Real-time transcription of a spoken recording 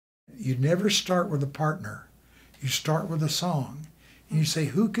you never start with a partner. You start with a song. And you say,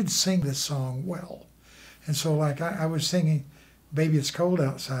 who could sing this song well? And so like I was singing Baby It's Cold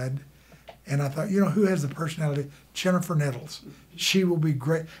Outside, and I thought, you know, who has the personality? Jennifer Nettles. She will be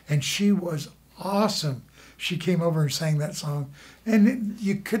great. And she was awesome. She came over and sang that song. And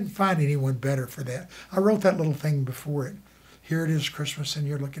you couldn't find anyone better for that. I wrote that little thing before it. Here it is Christmas and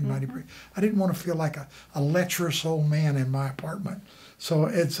you're looking mighty pretty. I didn't want to feel like a lecherous old man in my apartment. So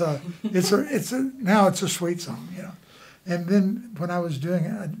now it's a sweet song, you know. And then when I was doing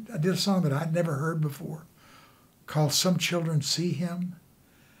it, I did a song that I'd never heard before called Some Children See Him.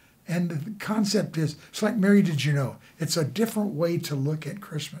 And the concept is, it's like Mary Did You Know? It's a different way to look at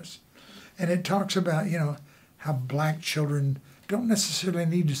Christmas. And it talks about, you know, how black children don't necessarily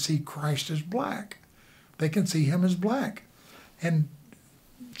need to see Christ as black. They can see him as black. And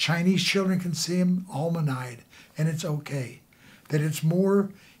Chinese children can see him almond-eyed, and it's okay. That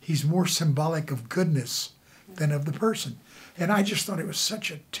he's more symbolic of goodness than of the person. And I just thought it was such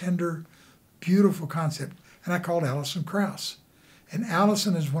a tender, beautiful concept. And I called Alison Krauss. And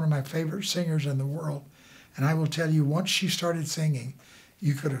Alison is one of my favorite singers in the world. And I will tell you, once she started singing,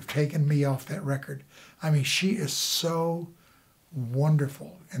 you could have taken me off that record. I mean, she is so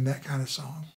wonderful in that kind of song.